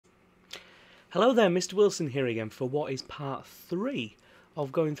Hello there, Mr. Wilson here again for what is part 3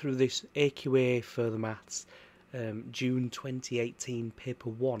 of going through this AQA Further Maths June 2018 paper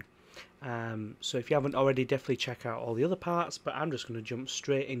 1. So if you haven't already, definitely check out all the other parts, but I'm just going to jump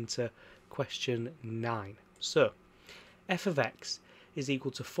straight into question 9. So, f of x is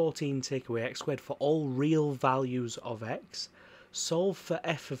equal to 14 take away x squared for all real values of x. Solve for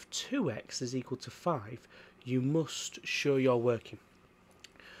f of 2x is equal to 5. You must show your working.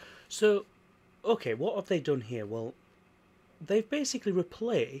 So, okay, what have they done here? Well, they've basically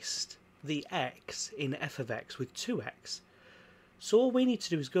replaced the x in f of x with 2x. So all we need to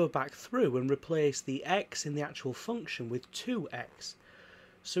do is go back through and replace the x in the actual function with 2x.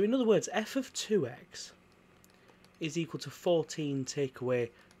 So in other words, f of 2x is equal to 14 take away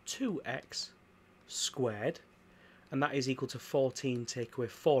 2x squared, and that is equal to 14 take away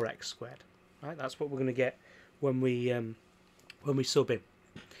 4x squared. Right? That's what we're going to get when we sub in.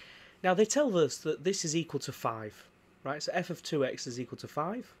 Now they tell us that this is equal to 5, right? So f of 2x is equal to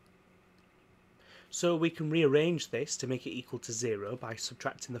 5. So we can rearrange this to make it equal to 0 by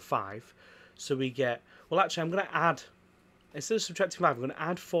subtracting the 5. So we get, well actually I'm going to add, instead of subtracting 5, I'm going to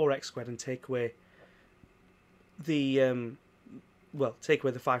add 4x squared and take away the, take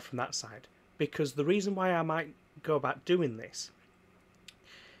away the 5 from that side. Because the reason why I might go about doing this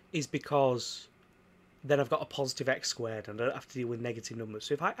is because then I've got a positive x squared and I don't have to deal with negative numbers.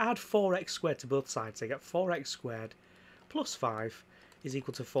 So if I add 4x squared to both sides, I get 4x squared plus 5 is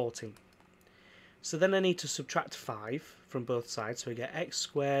equal to 14. So then I need to subtract 5 from both sides, so I get x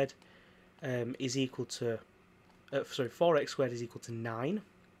squared is equal to, 4x squared is equal to 9.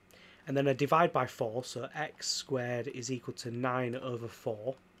 And then I divide by 4, so x squared is equal to 9 over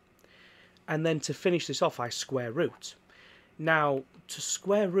 4. And then to finish this off, I square root. Now, to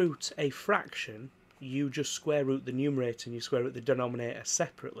square root a fraction, you just square root the numerator and you square root the denominator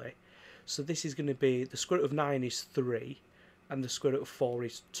separately. So this is going to be, the square root of 9 is 3 and the square root of 4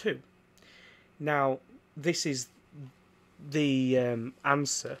 is 2. Now this is the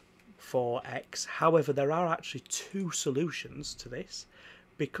answer for x. However, there are actually two solutions to this,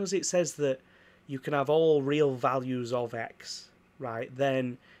 because it says that you can have all real values of x, right?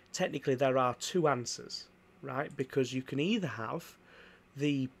 Then technically there are two answers, right? Because you can either have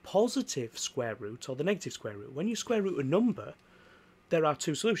the positive square root or the negative square root. When you square root a number, there are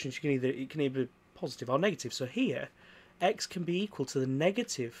two solutions. It can either be positive or negative. So here, x can be equal to the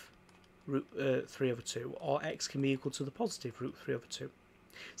negative root 3 over 2, or x can be equal to the positive root 3 over 2.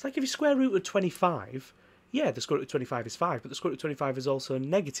 It's like if you square root of 25, yeah, the square root of 25 is 5, but the square root of 25 is also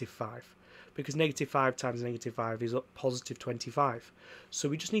negative 5, because negative 5 times negative 5 is positive 25. So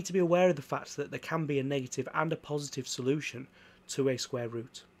we just need to be aware of the fact that there can be a negative and a positive solution to a square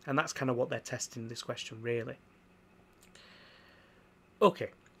root, and that's kind of what they're testing in this question, really.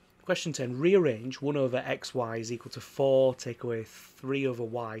 Okay, question 10. Rearrange 1 over xy is equal to 4 take away 3 over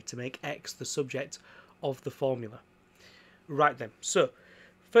y to make x the subject of the formula. Right then, so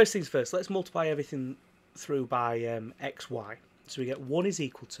first things first, let's multiply everything through by xy. So we get 1 is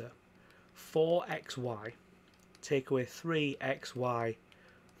equal to 4xy take away 3xy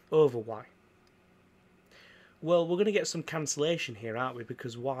over y. Well, we're going to get some cancellation here, aren't we?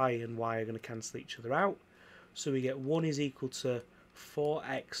 Because y and y are going to cancel each other out. So we get 1 is equal to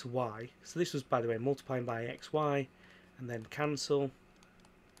 4xy. So this was, by the way, multiplying by xy and then cancel.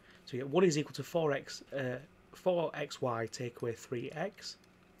 So we get 1 is equal to 4xy take away 3x.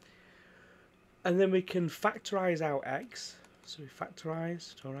 And then we can factorise out x. So we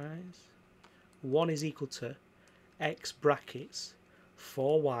factorise, 1 is equal to x brackets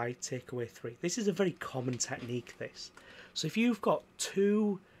 4y take away 3. This is a very common technique, this. So if you've got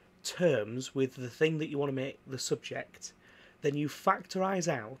two terms with the thing that you want to make the subject, then you factorise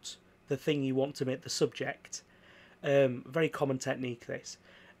out the thing you want to make the subject. Very common technique, this.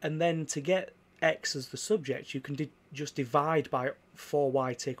 And then to get x as the subject, you can just divide by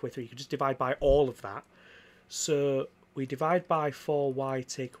 4y take away 3. You can just divide by all of that. So we divide by 4y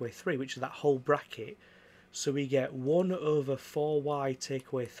take away 3, which is that whole bracket. So we get 1 over 4y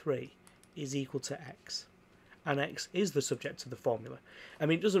take away 3 is equal to x. And x is the subject of the formula. I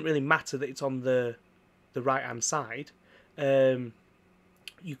mean, it doesn't really matter that it's on the right-hand side. You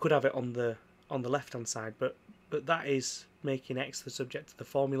could have it on the left-hand side, but that is making x the subject of the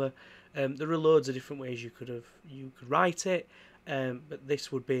formula. There are loads of different ways you could write it, but this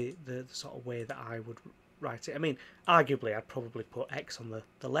would be the sort of way that I would write it. I mean, arguably I'd probably put x on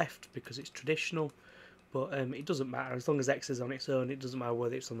the left because it's traditional, but it doesn't matter. As long as x is on its own, it doesn't matter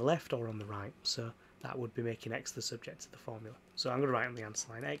whether it's on the left or on the right. So that would be making x the subject of the formula. So I'm going to write on the answer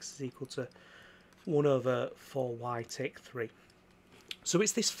line, x is equal to 1 over 4y take 3. So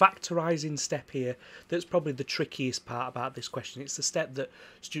it's this factorising step here that's probably the trickiest part about this question. It's the step that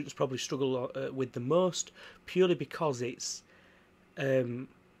students probably struggle with the most, purely because it's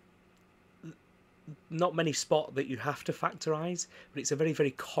not many spot that you have to factorise, but it's a very,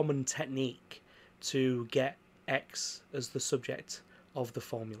 very common technique to get x as the subject of the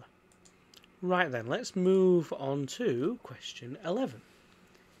formula. Right then, let's move on to question 11.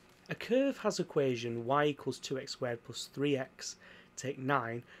 A curve has equation y equals 2x squared plus 3x take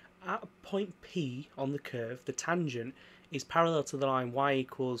 9. At a point P on the curve, the tangent is parallel to the line y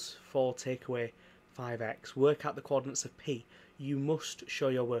equals 4 take away 5x. Work out the coordinates of P. You must show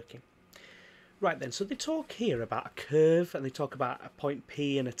your working. Right then, so they talk here about a curve and they talk about a point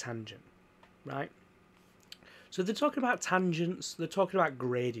P and a tangent, right? So they're talking about tangents, they're talking about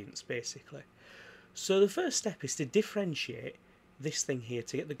gradients basically. So the first step is to differentiate this thing here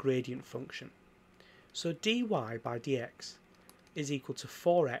to get the gradient function. So dy by dx is equal to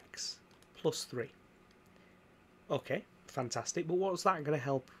 4x plus 3. Okay, fantastic, but what's that going to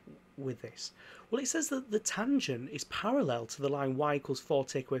help with this? Well, it says that the tangent is parallel to the line y equals 4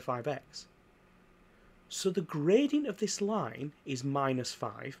 take away 5x. So the gradient of this line is minus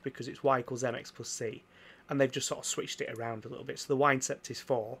 5 because it's y equals mx plus c, and they've just sort of switched it around a little bit. So the y-intercept is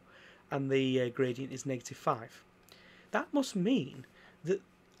 4 and the gradient is negative 5. That must mean that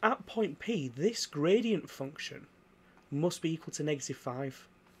at point P, this gradient function must be equal to negative 5.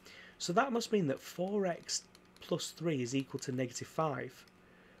 So that must mean that 4x plus 3 is equal to negative 5.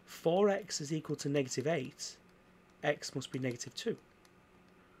 4x is equal to negative 8. X must be negative 2.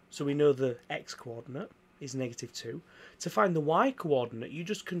 So we know the x coordinate is negative 2. To find the y coordinate, you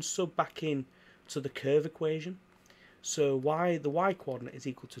just can sub back in to the curve equation. So the y coordinate is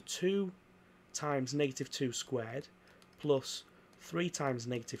equal to 2 times negative 2 squared plus 3 times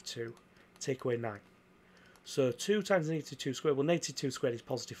negative 2, take away 9. So 2 times negative 2 squared, well, negative 2 squared is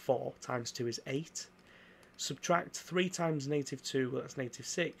positive 4, times 2 is 8. Subtract 3 times negative 2, well, that's negative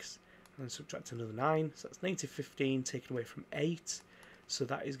 6, and then subtract another 9, so that's negative 15 taken away from 8. So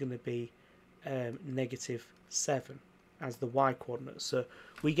that is going to be negative 7 as the y coordinate. So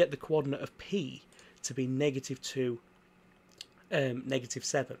we get the coordinate of P to be negative 2, negative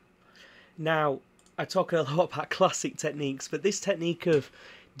 7. Now, I talk a lot about classic techniques, but this technique of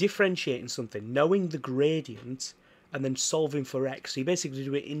differentiating something, knowing the gradient, and then solving for x, so you basically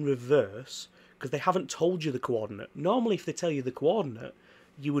do it in reverse, because they haven't told you the coordinate. Normally, if they tell you the coordinate,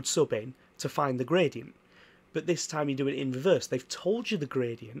 you would sub in to find the gradient. But this time you do it in reverse. They've told you the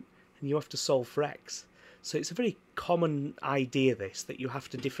gradient, and you have to solve for x. So it's a very common idea, this, that you have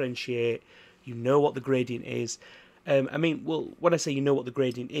to differentiate, you know what the gradient is. I mean, well, when I say you know what the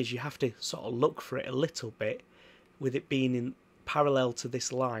gradient is, you have to sort of look for it a little bit, with it being in parallel to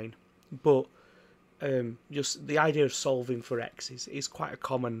this line. But just the idea of solving for x is quite a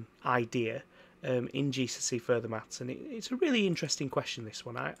common idea in GCSE further maths, and it's a really interesting question, this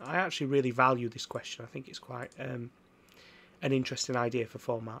one. I actually really value this question. I think it's quite an interesting idea for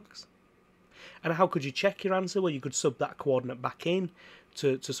 4 marks. And how could you check your answer? Well, you could sub that coordinate back in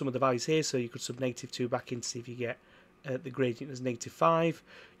to some of the values here, so you could sub negative 2 back in to see if you get the gradient as negative 5.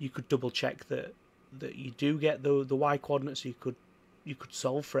 You could double check that you do get the y coordinate, so you could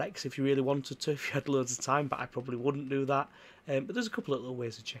solve for x if you really wanted to, if you had loads of time, but I probably wouldn't do that. But there's a couple of little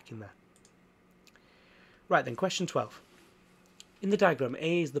ways of checking there. Right then, question 12. In the diagram,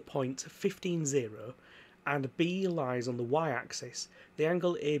 A is the point 15, 0, and B lies on the y-axis. The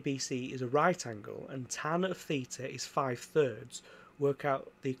angle ABC is a right angle, and tan of theta is 5/3. Work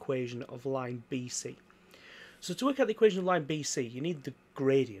out the equation of line BC. So to work out the equation of line BC, you need the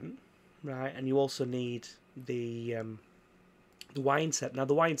gradient, right, and you also need the y-intercept. Now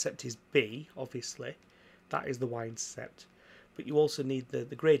the y-intercept is B, obviously, that is the y-intercept, but you also need the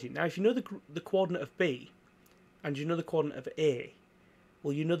gradient. Now if you know the coordinate of B, and you know the coordinate of A,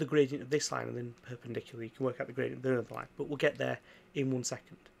 well, you know the gradient of this line, and then perpendicular, you can work out the gradient of the other line, but we'll get there in 1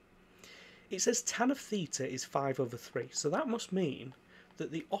 second. It says tan of theta is 5/3, so that must mean that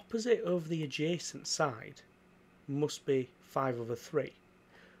the opposite of the adjacent side must be 5/3.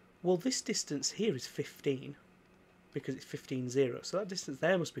 Well, this distance here is 15, because it's 15, 0, so that distance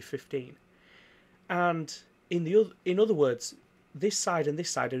there must be 15. And in other words, this side and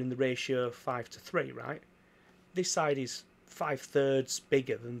this side are in the ratio of 5:3, right? This side is 5/3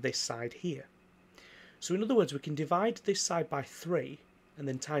 bigger than this side here. So in other words, we can divide this side by 3 and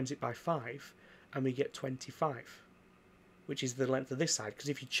then times it by 5, and we get 25, which is the length of this side, because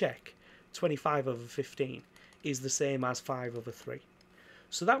if you check, 25/15 is the same as 5/3.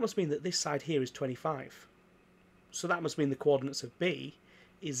 So that must mean that this side here is 25. So that must mean the coordinates of B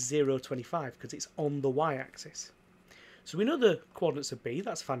is 0, 25, because it's on the y-axis. So we know the coordinates are b,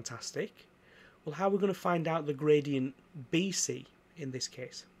 that's fantastic. Well, how are we going to find out the gradient BC in this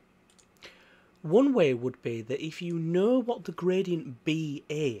case? One way would be that if you know what the gradient BA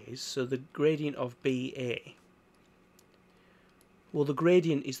is, so the gradient of BA, well, the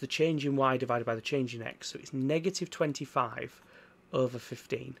gradient is the change in y divided by the change in x, so it's negative 25 over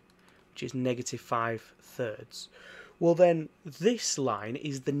 15, which is negative 5/3. Well, then this line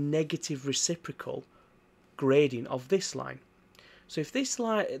is the negative reciprocal gradient of this line. So if this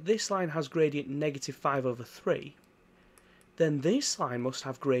line has gradient negative 5 over 3, then this line must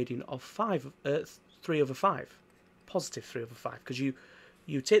have gradient of 3 over 5, positive 3 over 5, because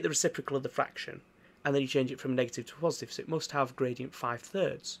you take the reciprocal of the fraction and then you change it from negative to positive, so it must have gradient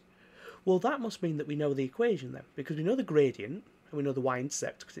 5/3. Well, that must mean that we know the equation then, because we know the gradient and we know the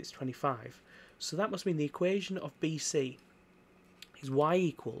y-intercept because it's 25. So that must mean the equation of BC is y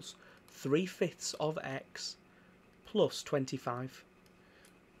equals 3/5 of x plus 25.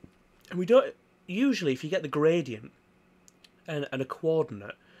 And we don't usually, if you get the gradient and a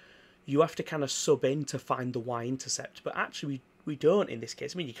coordinate, you have to kind of sub in to find the y-intercept, but actually we don't in this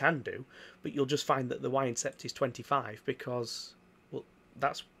case. I mean, you can do, but you'll just find that the y-intercept is 25 because, well,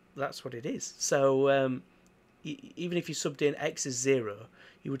 that's what it is. So even if you subbed in x is 0,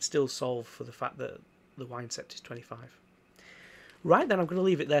 you would still solve for the fact that the y-intercept is 25. Right, then I'm going to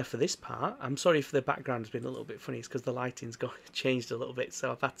leave it there for this part. I'm sorry if the background has been a little bit funny. It's because the lighting's changed a little bit,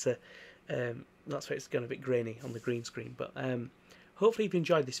 so I've had to... that's why it's gone a bit grainy on the green screen. But hopefully you've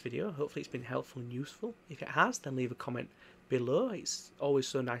enjoyed this video. Hopefully it's been helpful and useful. If it has, then leave a comment below. It's always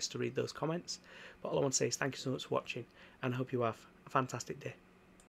so nice to read those comments. But all I want to say is thank you so much for watching, and I hope you have a fantastic day.